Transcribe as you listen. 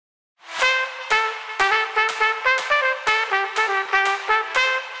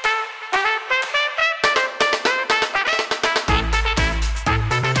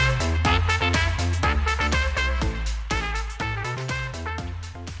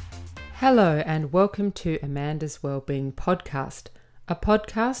Hello and welcome to Amanda's Wellbeing Podcast, a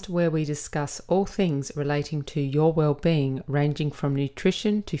podcast where we discuss all things relating to your well-being, ranging from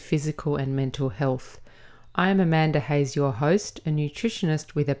nutrition to physical and mental health. I am Amanda Hayes, your host, a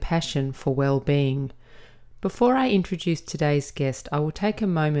nutritionist with a passion for well-being. Before I introduce today's guest, I will take a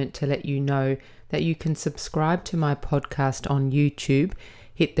moment to let you know that you can subscribe to my podcast on YouTube,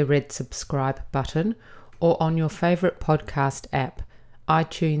 hit the red subscribe button, or on your favourite podcast app,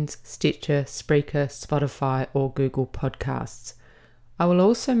 iTunes, Stitcher, Spreaker, Spotify, or Google Podcasts. I will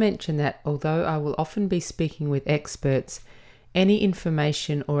also mention that although I will often be speaking with experts, any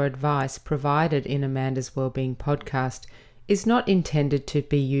information or advice provided in Amanda's Wellbeing Podcast is not intended to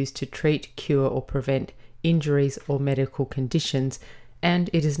be used to treat, cure, or prevent injuries or medical conditions, and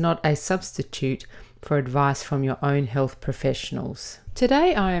it is not a substitute for advice from your own health professionals.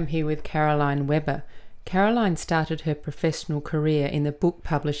 Today I am here with Caroline Weber. Caroline started her professional career in the book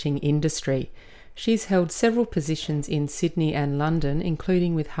publishing industry. She's held several positions in Sydney and London,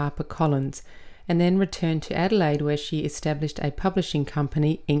 including with HarperCollins, and then returned to Adelaide where she established a publishing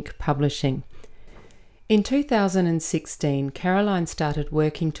company, Ink Publishing. In 2016, Caroline started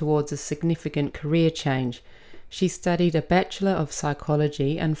working towards a significant career change. She studied a Bachelor of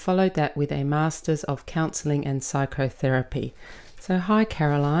Psychology and followed that with a Master's of Counselling and Psychotherapy. So hi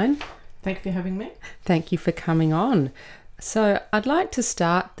Caroline. Thank you for having me. Thank you for coming on. So I'd like to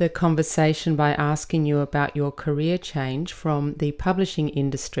start the conversation by asking you about your career change from the publishing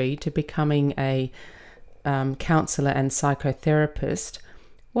industry to becoming a counsellor and psychotherapist.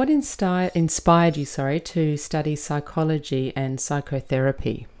 What inspired you to study psychology and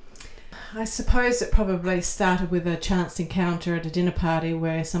psychotherapy? I suppose it probably started with a chance encounter at a dinner party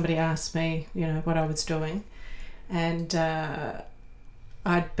where somebody asked me, what I was doing. And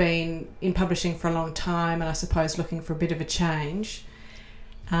I'd been in publishing for a long time and I suppose looking for a bit of a change.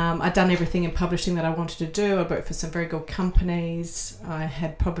 I'd done everything in publishing that I wanted to do. I worked for some very good companies. I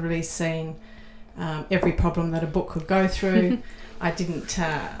had probably seen every problem that a book could go through. I didn't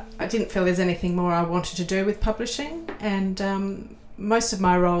feel there's anything more I wanted to do with publishing, and most of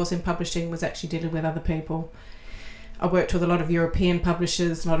my roles in publishing was actually dealing with other people. I worked with a lot of European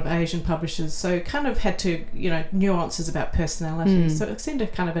publishers, a lot of Asian publishers, so kind of had to, nuances about personality. So it seemed a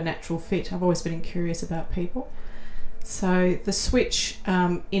kind of a natural fit. I've always been curious about people. So the switch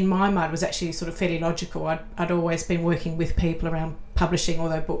in my mind was actually sort of fairly logical. I'd always been working with people around publishing,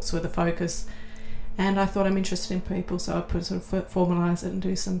 although books were the focus. And I thought I'm interested in people, so I put sort of formalise it and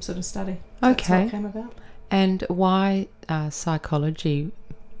do some sort of study. So Okay. That's how it came about. And why psychology?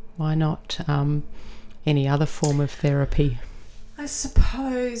 Why not any other form of therapy? I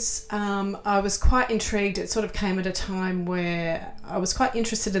suppose I was quite intrigued. It sort of came at a time where I was quite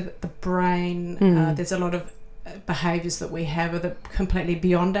interested in the brain. There's a lot of behaviours that we have that are completely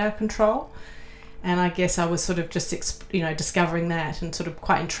beyond our control. And I guess I was sort of just, discovering that and sort of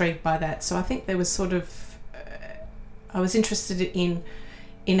quite intrigued by that. So I think there was sort of, I was interested in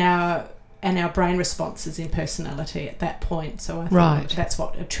our brain responses in personality at that point. So I thought that's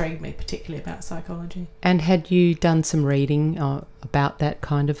what intrigued me particularly about psychology. And had you done some reading about that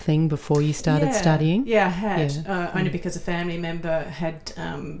kind of thing before you started studying? Yeah, I had. Only because a family member had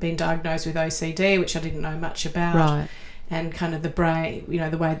been diagnosed with OCD, which I didn't know much about. Right. And kind of the brain,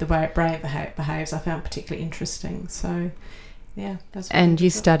 the way a brain behaves, I found particularly interesting. So, yeah, that's what And you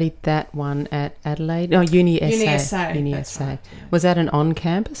studied that one at Adelaide? Oh, Uni SA. Uni SA. Right, yeah. Was that an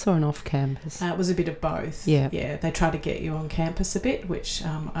on-campus or an off-campus? It was a bit of both. Yeah. Yeah, they try to get you on campus a bit, which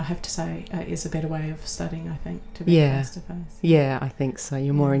I have to say is a better way of studying, I think, to be face-to-face. Yeah, I think so.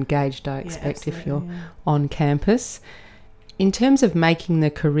 You're more engaged, I expect, if you're on campus. In terms of making the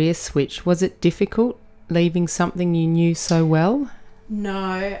career switch, was it difficult leaving something you knew so well?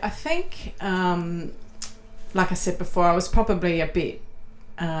 No, I think, like I said before, I was probably a bit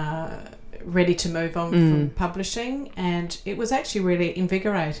ready to move on from publishing, and it was actually really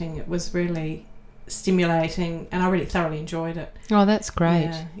invigorating. It was really stimulating, and I really thoroughly enjoyed it. Oh, that's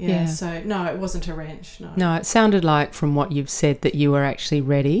great. Yeah. So, no, it wasn't a wrench, no. No, it sounded like, from what you've said, that you were actually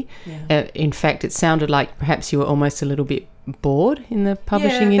ready. Yeah. In fact, it sounded like perhaps you were almost a little bit bored in the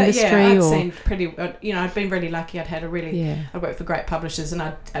publishing industry. I'd seen pretty. I'd been really lucky. I'd had I worked for great publishers,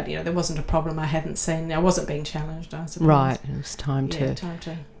 and there wasn't a problem I hadn't seen. I wasn't being challenged, I suppose. Right, it was time to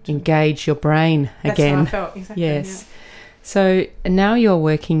to engage your brain again. That's how I felt, exactly. Yes. Yeah. So now you're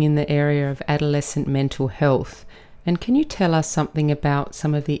working in the area of adolescent mental health, and can you tell us something about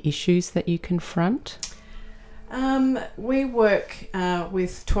some of the issues that you confront? We work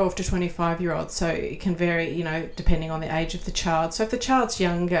with 12 to 25-year-olds, so it can vary, depending on the age of the child. So if the child's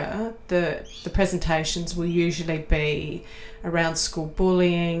younger, the presentations will usually be around school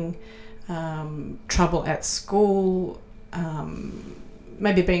bullying, trouble at school,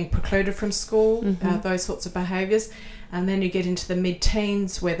 maybe being precluded from school, those sorts of behaviours. And then you get into the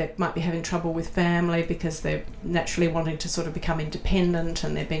mid-teens where they might be having trouble with family because they're naturally wanting to sort of become independent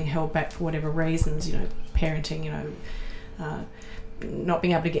and they're being held back for whatever reasons, parenting, not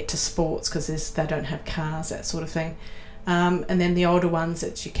being able to get to sports because they don't have cars, that sort of thing. And then the older ones,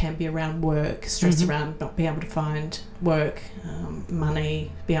 it can be around work, stress around not being able to find work,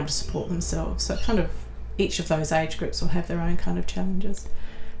 money, being able to support themselves. So kind of each of those age groups will have their own kind of challenges.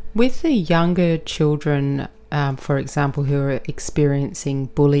 With the younger children, for example, who are experiencing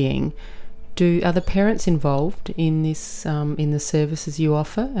bullying, are the parents involved in this, in the services you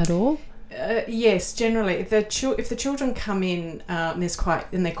offer at all? Yes, generally. If the children come in and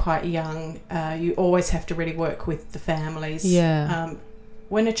they're quite young, you always have to really work with the families. Yeah.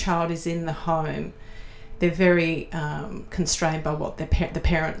 When a child is in the home, they're very constrained by what the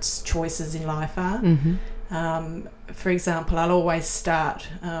parents' choices in life are. For example, I'll always start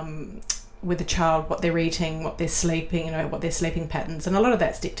with the child, what they're eating, what they're sleeping, what their sleeping patterns, and a lot of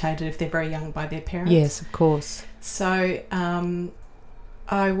that's dictated if they're very young by their parents. Yes, of course. So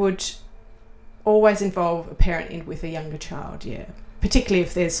I would always involve a parent in with a younger child, particularly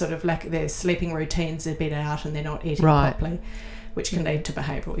if there's sort of their sleeping routines are a bit out and they're not eating properly, which can lead to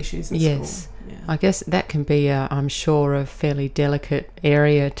behavioural issues in school. Yeah. I guess that can be, I'm sure, a fairly delicate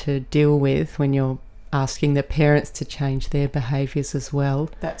area to deal with when you're asking the parents to change their behaviours as well.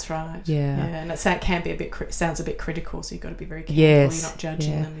 That's right. Yeah. And it can be sounds a bit critical, so you've got to be very careful. Yes. You're not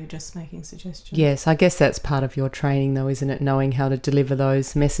judging them, you're just making suggestions. Yes, I guess that's part of your training though, isn't it? Knowing how to deliver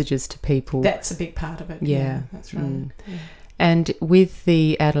those messages to people. That's a big part of it. Yeah, that's right. Yeah. And with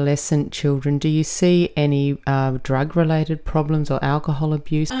the adolescent children, do you see any drug-related problems or alcohol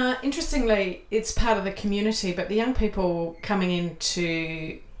abuse? Interestingly, it's part of the community, but the young people coming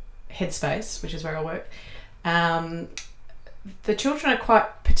into Headspace, which is where I work, the children are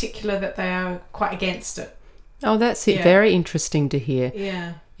quite particular that they are quite against it. Oh, that's it. Very interesting to hear.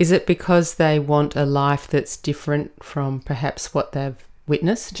 Yeah. Is it because they want a life that's different from perhaps what they've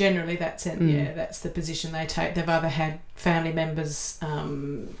witnessed? Generally, that's it. Yeah, that's the position they take. They've either had family members,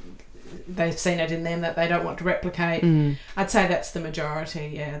 they've seen it in them that they don't want to replicate. I'd say that's the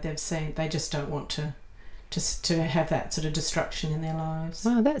majority. Yeah, they just don't want to have that sort of destruction in their lives.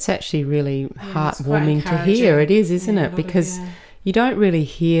 Well, that's actually really heartwarming to hear. It is, isn't it? Because you don't really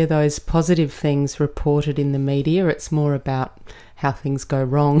hear those positive things reported in the media. It's more about how things go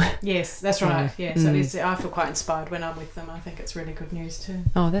wrong. Yes, that's right. Yeah, so it is, I feel quite inspired when I'm with them. I think it's really good news too.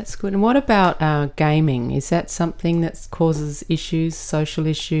 Oh, that's good. And what about gaming? Is that something that causes issues, social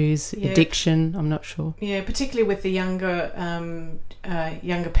issues, addiction? I'm not sure. Yeah, particularly with the younger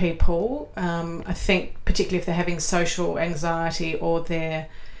people. I think particularly if they're having social anxiety or they're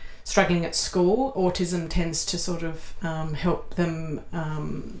struggling at school, autism tends to sort of help them.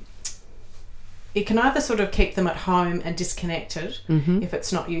 It can either sort of keep them at home and disconnected if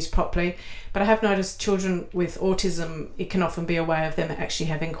it's not used properly, but I have noticed children with autism, it can often be a way of them actually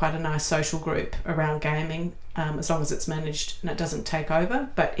having quite a nice social group around gaming, as long as it's managed and it doesn't take over,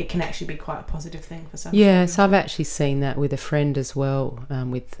 but it can actually be quite a positive thing for some children. So I've actually seen that with a friend as well,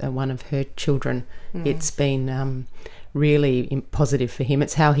 with one of her children. It's been really positive for him.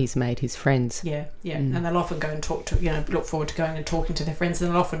 It's how he's made his friends. And they'll often go and talk to, look forward to going and talking to their friends,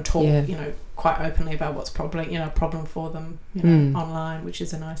 and they'll often talk, quite openly about what's probably, a problem for them, online, which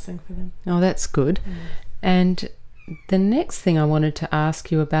is a nice thing for them. Oh, that's good. And the next thing I wanted to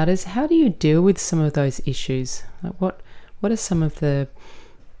ask you about is, how do you deal with some of those issues? Like what are some of the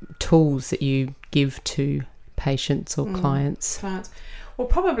tools that you give to patients or clients? Well,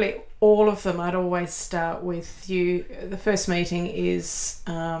 probably all of them. I'd always start with the first meeting is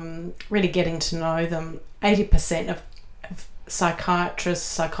really getting to know them. 80% of psychiatrists,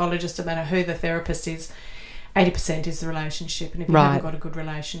 psychologists, no matter who the therapist is, 80% is the relationship. And if you haven't got a good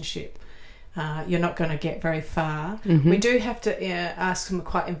relationship, you're not going to get very far. We do have to ask them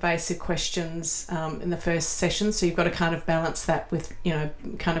quite invasive questions in the first session, so you've got to kind of balance that with,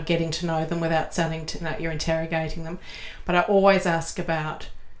 kind of getting to know them without sounding that you're interrogating them. But I always ask about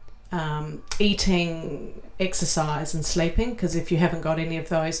eating, exercise and sleeping, because if you haven't got any of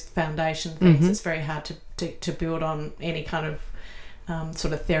those foundation things, it's very hard to build on any kind of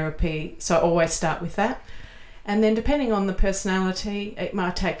sort of therapy. So I always start with that. And then depending on the personality, it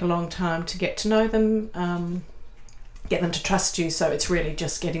might take a long time to get to know them, get them to trust you. So it's really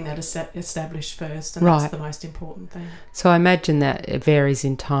just getting that established first, and that's the most important thing. So I imagine that it varies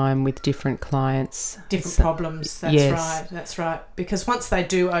in time with different clients. Different problems, that's right. Because once they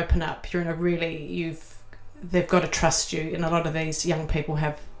do open up, you're in a really, they've got to trust you. And a lot of these young people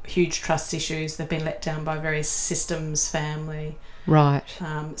have huge trust issues. They've been let down by various systems, family. Right.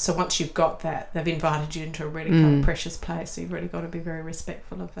 So once you've got that, they've invited you into a really kind of precious place. So you've really got to be very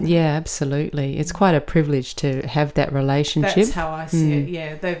respectful of that. Yeah, absolutely. It's quite a privilege to have that relationship. That's how I see it.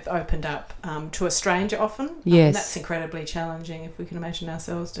 Yeah, they've opened up to a stranger often. Yes. That's incredibly challenging if we can imagine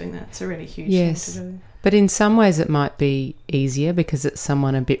ourselves doing that. It's a really huge Yes. thing to do. But in some ways it might be easier because it's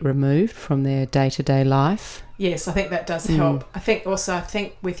someone a bit removed from their day-to-day life. Yes, I think that does help. I think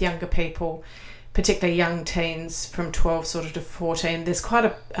with younger people, particularly young teens from 12 sort of to 14, there's quite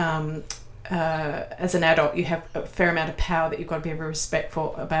a as an adult you have a fair amount of power that you've got to be very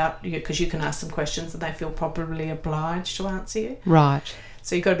respectful about, because you can ask them questions and they feel probably obliged to answer you. Right.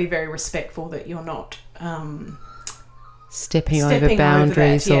 So you've got to be very respectful that you're not stepping over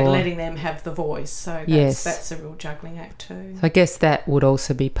boundaries, that, or letting them have the voice. So that's a real juggling act too. So I guess that would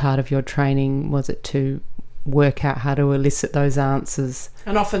also be part of your training, was it, to work out how to elicit those answers?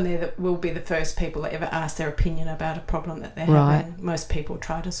 And often they will be the first people that ever ask their opinion about a problem that they're Right. having. Most people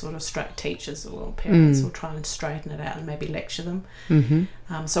try to sort of teachers or parents will try and straighten it out and maybe lecture them.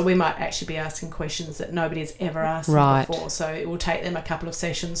 Mm-hmm. So we might actually be asking questions that nobody's ever asked them Right. before. So it will take them a couple of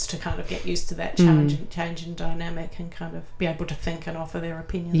sessions to kind of get used to that change in dynamic and kind of be able to think and offer their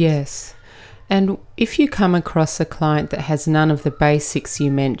opinions. Yes. And if you come across a client that has none of the basics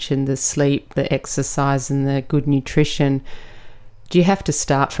you mentioned, the sleep, the exercise and the good nutrition, do you have to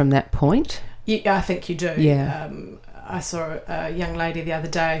start from that point? Yeah, I think you do. Yeah. I saw a young lady the other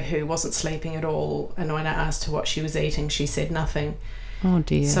day who wasn't sleeping at all, and when I asked her what she was eating, she said nothing. Oh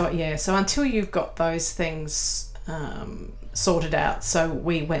dear. So until you've got those things sorted out, so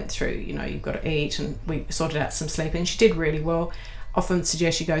we went through, you've got to eat, and we sorted out some sleeping. She did really well. Often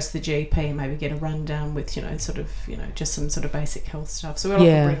suggest she goes to the GP and maybe get a rundown with, just some sort of basic health stuff. So we're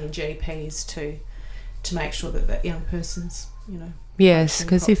often bringing GPs to make sure that young person's, Yes,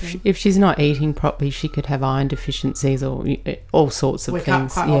 because if she's not eating properly, she could have iron deficiencies or all sorts of we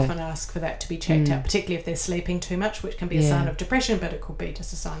things. Quite often ask for that to be checked out, particularly if they're sleeping too much, which can be a sign of depression, but it could be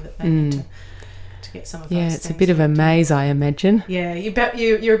just a sign that they need to get some of those things. Yeah, it's a bit of a maze, I imagine. Yeah,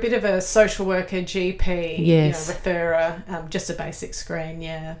 you're a bit of a social worker, GP, yes. Referrer, just a basic screen,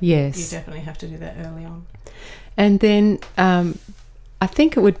 yeah. Yes. You definitely have to do that early on. And then I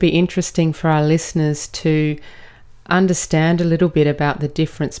think it would be interesting for our listeners to understand a little bit about the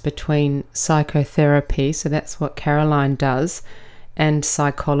difference between psychotherapy, so that's what Caroline does, and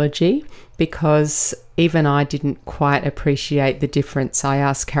psychology, because even I didn't quite appreciate the difference. I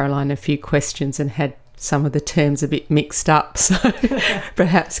asked Caroline a few questions and had some of the terms a bit mixed up, so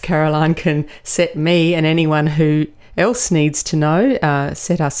perhaps Caroline can set me and anyone who else needs to know,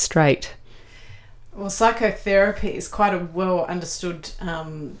 set us straight. Well, psychotherapy is quite a well understood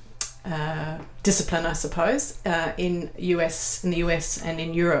discipline, I suppose, in the US and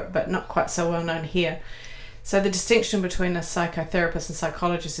in Europe, but not quite so well known here. So the distinction between a psychotherapist and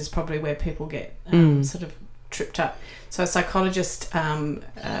psychologist is probably where people get sort of tripped up. So a psychologist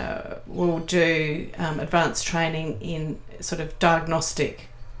will do advanced training in sort of diagnostic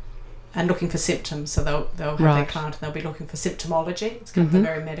and looking for symptoms. So they'll have their client and they'll be looking for symptomology. It's kind of a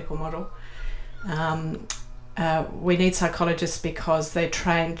very medical model. We need psychologists because they're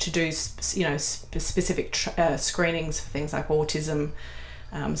trained to do specific screenings for things like autism,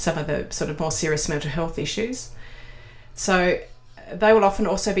 some of the sort of more serious mental health issues. So they will often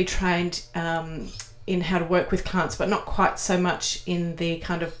also be trained in how to work with clients, but not quite so much in the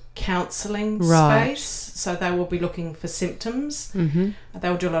kind of counselling space. So they will be looking for symptoms. They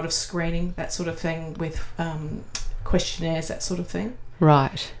will do a lot of screening, that sort of thing, with questionnaires, that sort of thing.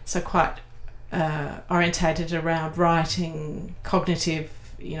 Right. So quite orientated around writing, cognitive,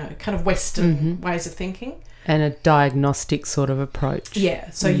 kind of Western ways of thinking. And a diagnostic sort of approach. Yeah,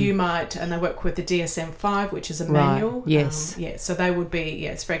 so you might, and they work with the DSM-5, which is a manual. Yes. So they would be,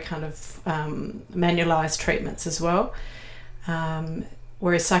 it's very kind of manualised treatments as well.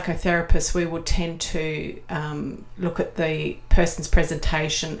 Whereas psychotherapists, we would tend to look at the person's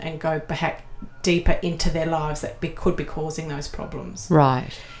presentation and go back deeper into their lives that could be causing those problems.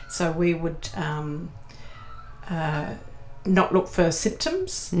 Right. So we would not look for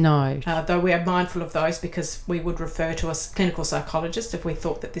symptoms. No. Though we are mindful of those because we would refer to a clinical psychologist if we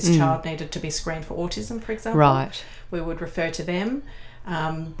thought that this child needed to be screened for autism, for example. Right. We would refer to them.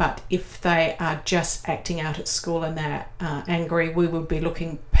 But if they are just acting out at school and they're angry, we would be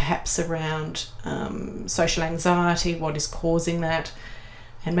looking perhaps around social anxiety, what is causing that,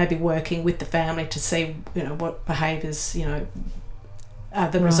 and maybe working with the family to see, what behaviours,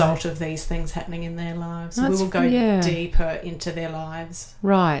 the result of these things happening in their lives. We will go deeper into their lives.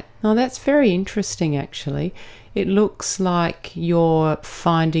 Right. Oh, that's very interesting, actually. It looks like you're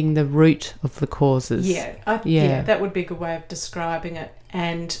finding the root of the causes. Yeah, that would be a good way of describing it,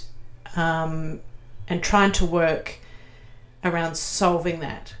 and trying to work around solving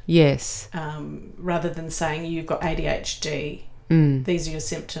that. Yes. Rather than saying you've got ADHD, these are your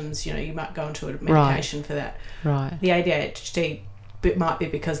symptoms, you might go into a medication for that. Right. The ADHD might be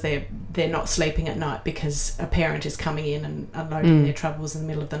because they're not sleeping at night because a parent is coming in and unloading their troubles in the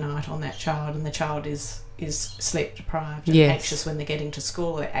middle of the night on that child, and the child is sleep deprived and anxious when they're getting to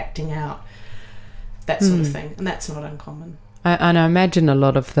school, they're acting out, that sort of thing, and that's not uncommon. And I imagine a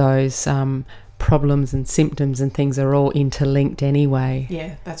lot of those problems and symptoms and things are all interlinked anyway.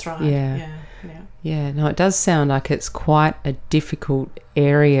 Yeah, that's right. Yeah, no, it does sound like it's quite a difficult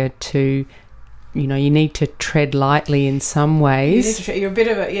area to, you need to tread lightly in some ways. You're a bit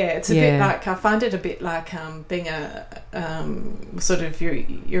of a, it's a bit like, I find it a bit like being a, sort of,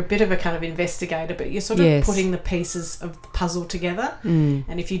 you're a bit of a kind of investigator, but you're sort of putting the pieces of the puzzle together.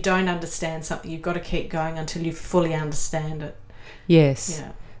 And if you don't understand something, you've got to keep going until you fully understand it. Yes.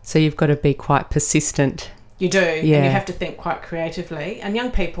 Yeah. So you've got to be quite persistent. You do, and you have to think quite creatively. And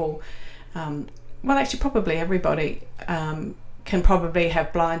young people, well, actually probably everybody can probably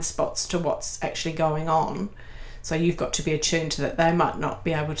have blind spots to what's actually going on. So you've got to be attuned to that. They might not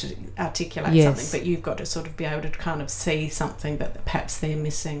be able to articulate something, but you've got to sort of be able to kind of see something that perhaps they're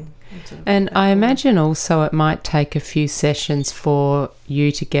missing. And I imagine also it might take a few sessions for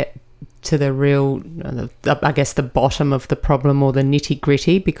you to get to the real, I guess, the bottom of the problem or the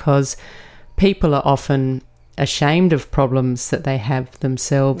nitty-gritty, because people are often ashamed of problems that they have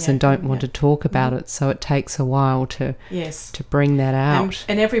themselves and don't want to talk about it, so it takes a while to bring that out.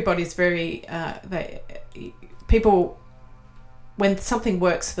 And everybody's very people, when something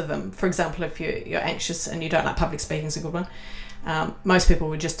works for them, for example, if you're anxious and you don't like public speaking, is a good one. Most people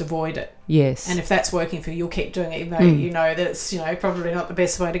would just avoid it. Yes. And if that's working for you, you'll keep doing it, even though you know that it's probably not the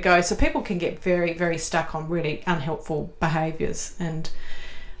best way to go. So people can get very, very stuck on really unhelpful behaviours, and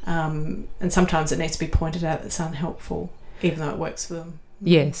sometimes it needs to be pointed out that it's unhelpful, even though it works for them.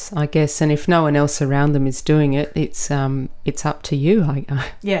 Yes, I guess. And if no one else around them is doing it, it's up to you. I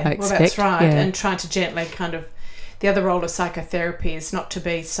expect. Well, that's right. Yeah. And trying to gently kind of, the other role of psychotherapy is not to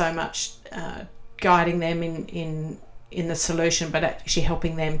be so much guiding them in the solution, but actually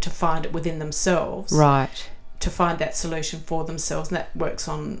helping them to find it within themselves. Right. To find that solution for themselves, and that works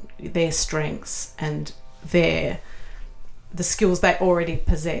on their strengths and the skills they already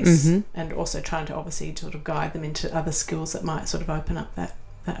possess, and also trying to obviously sort of guide them into other skills that might sort of open up that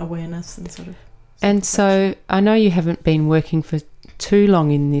awareness and sort of. And so I know you haven't been working for too long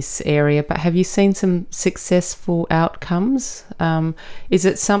in this area, but have you seen some successful outcomes? Is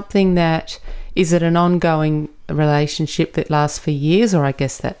it something is it an ongoing relationship that lasts for years, or I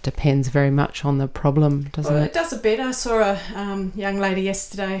guess that depends very much on the problem, doesn't it? It does a bit. I saw a young lady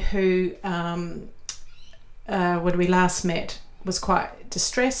yesterday who, when we last met, was quite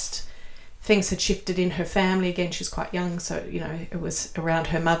distressed. Things had shifted in her family. Again, she was quite young, so it was around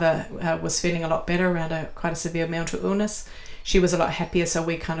her mother was feeling a lot better around quite a severe mental illness. She was a lot happier, so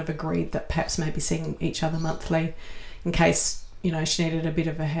we kind of agreed that perhaps maybe seeing each other monthly in case she needed a bit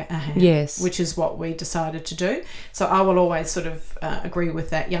of a hand. Yes. Which is what we decided to do. So I will always sort of agree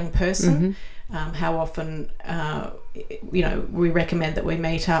with that young person, how often we recommend that we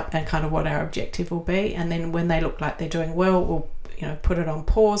meet up and kind of what our objective will be, and then when they look like they're doing well, we'll put it on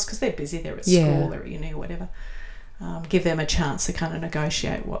pause because they're busy, they're at school, they're at uni or whatever. Give them a chance to kind of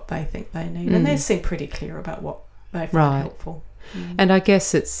negotiate what they think they need, and they seem pretty clear about what they find helpful. And I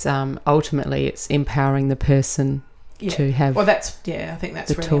guess it's ultimately it's empowering the person to have. Well, I think that's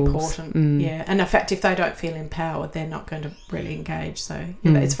really tools. Important. Yeah, and in fact, if they don't feel empowered, they're not going to really engage. So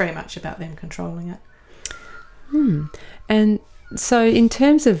it's very much about them controlling it. And so, in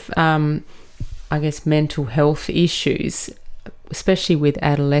terms of, I guess, mental health issues, especially with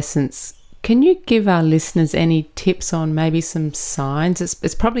adolescents, can you give our listeners any tips on maybe some signs?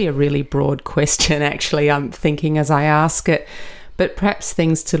 It's probably a really broad question, actually, I'm thinking as I ask it, but perhaps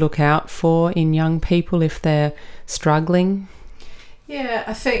things to look out for in young people if they're struggling. Yeah,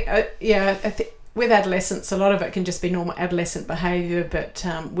 I think with adolescents, a lot of it can just be normal adolescent behaviour, but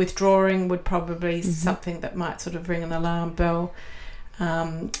withdrawing would probably be something that might sort of ring an alarm bell.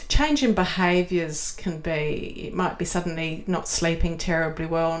 Change in behaviours it might be suddenly not sleeping terribly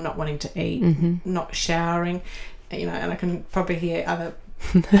well, not wanting to eat, not showering, and I can probably hear other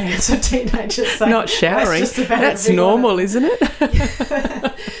parents or teenagers saying, not showering, that's normal, isn't it?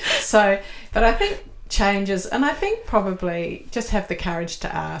 But I think changes, and I think probably just have the courage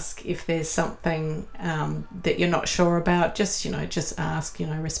to ask if there's something that you're not sure about. Just ask,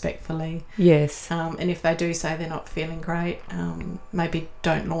 respectfully. Yes. And if they do say they're not feeling great, maybe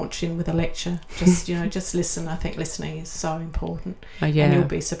don't launch in with a lecture. Just just listen. I think listening is so important. Oh, yeah. And you'll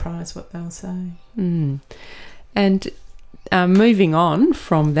be surprised what they'll say. And moving on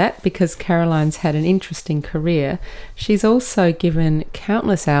from that, because Caroline's had an interesting career, she's also given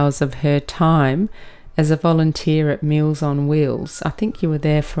countless hours of her time as a volunteer at Meals on Wheels. I think you were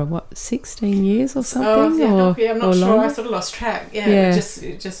there for 16 years or something? I'm not sure. Longer? I sort of lost track. It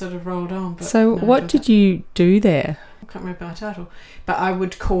just sort of rolled on. But so what did you do there? I can't remember my title, but I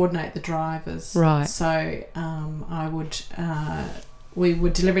would coordinate the drivers. Right. So we were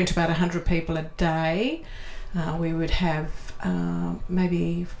delivering to about 100 people a day. We would have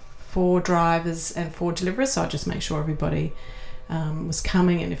maybe 4 drivers and 4 deliverers, so I'd just make sure everybody was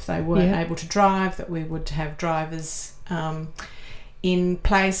coming, and if they weren't able to drive, that we would have drivers in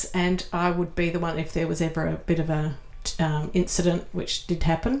place, and I would be the one if there was ever a bit of a incident, which did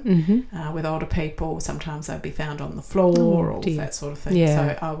happen with older people. Sometimes they'd be found on the floor or that sort of thing.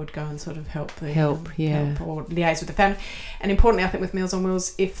 So I would go and sort of help or liaise with the family. And importantly, I think with Meals on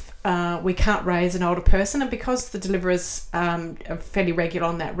Wheels, if we can't raise an older person, and because the deliverers are fairly regular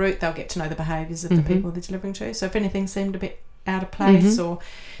on that route, they'll get to know the behaviours of the people they're delivering to. So if anything seemed a bit out of place or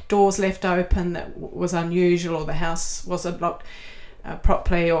doors left open that was unusual, or the house wasn't locked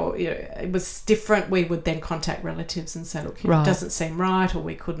properly, or it was different, we would then contact relatives and say, look, it doesn't seem right, or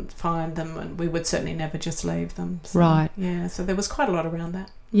we couldn't find them, and we would certainly never just leave them. So, so there was quite a lot around that.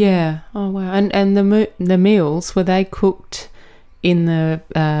 Oh wow. And the meals, were they cooked in the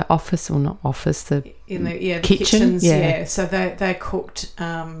office, or not office, the kitchen? So they cooked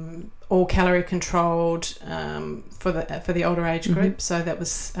all calorie controlled for the older age group. So that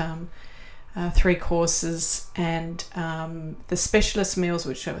was 3 courses, and the specialist meals,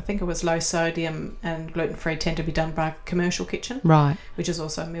 which I think it was low sodium and gluten free, tend to be done by a commercial kitchen, which is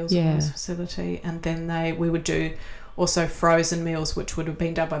also a Meals on Wheels facility. And then we would do also frozen meals, which would have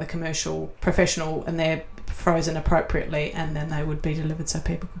been done by the commercial professional, and they're frozen appropriately, and then they would be delivered so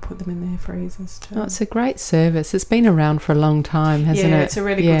people could put them in their freezers too. Oh, it's a great service. It's been around for a long time, hasn't it? Yeah, it's a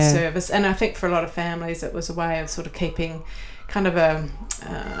really good service, and I think for a lot of families it was a way of sort of keeping kind of a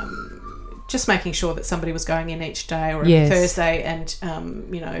just making sure that somebody was going in each day or every Thursday, and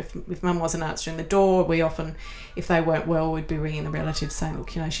if mum wasn't answering the door, we often, if they weren't well, we'd be ringing the relatives saying, look,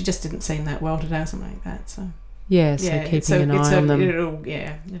 she just didn't seem that well today or something like that. So keeping an eye on them.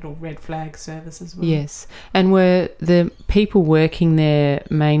 Little red flag service as well. Yes. And were the people working there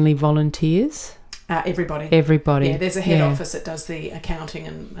mainly volunteers? Everybody. Yeah, there's a head office that does the accounting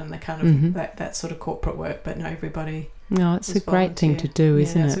and the kind of that sort of corporate work, but no, everybody. No, it's a great thing to do,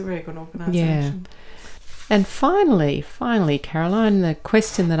 isn't it? It's a very good organisation. Yeah. And finally, Caroline, the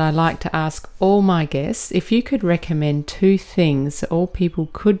question that I like to ask all my guests: if you could recommend 2 things that all people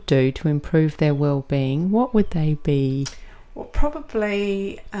could do to improve their well-being, what would they be? Well,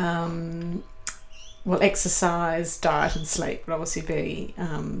 probably exercise, diet and sleep would obviously be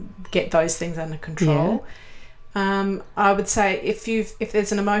get those things under control. I would say if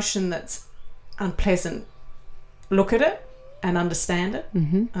there's an emotion that's unpleasant, look at it and understand it.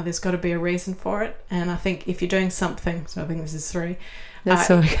 There's got to be a reason for it, and I think if you're doing something, so I think this is 3. That's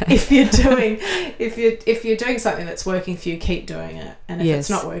okay. If you're doing something that's working for you, keep doing it, and if it's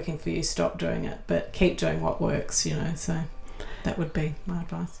not working for you, stop doing it, but keep doing what works. So that would be my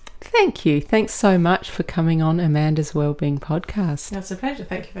advice. Thank you. Thanks so much for coming on Amanda's Wellbeing Podcast. It's a pleasure.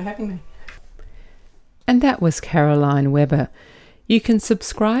 Thank you for having me. And that was Caroline Webber. You can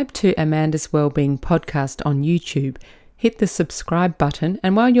subscribe to Amanda's Wellbeing Podcast on YouTube. Hit the subscribe button,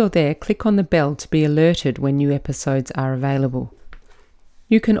 and while you're there, click on the bell to be alerted when new episodes are available.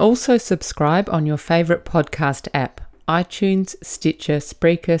 You can also subscribe on your favourite podcast app, iTunes, Stitcher,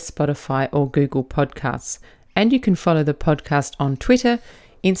 Spreaker, Spotify or Google Podcasts. And you can follow the podcast on Twitter,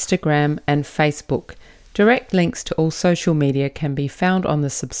 Instagram and Facebook. Direct links to all social media can be found on the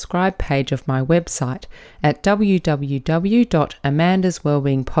subscribe page of my website at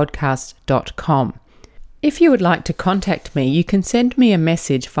www.amandaswellbeingpodcast.com. If you would like to contact me, you can send me a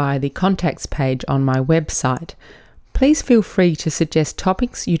message via the contacts page on my website. Please feel free to suggest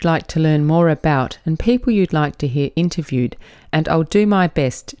topics you'd like to learn more about and people you'd like to hear interviewed, and I'll do my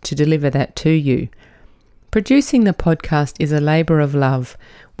best to deliver that to you. Producing the podcast is a labour of love.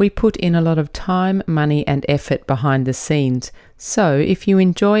 We put in a lot of time, money and effort behind the scenes. So if you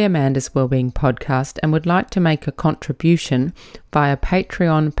enjoy Amanda's Wellbeing Podcast and would like to make a contribution via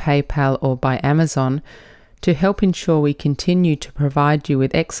Patreon, PayPal or by Amazon to help ensure we continue to provide you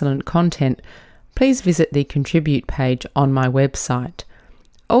with excellent content, please visit the Contribute page on my website.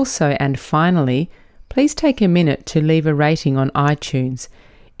 Also and finally, please take a minute to leave a rating on iTunes.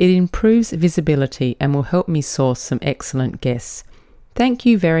 It improves visibility and will help me source some excellent guests. Thank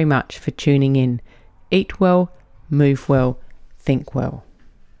you very much for tuning in. Eat well, move well, think well.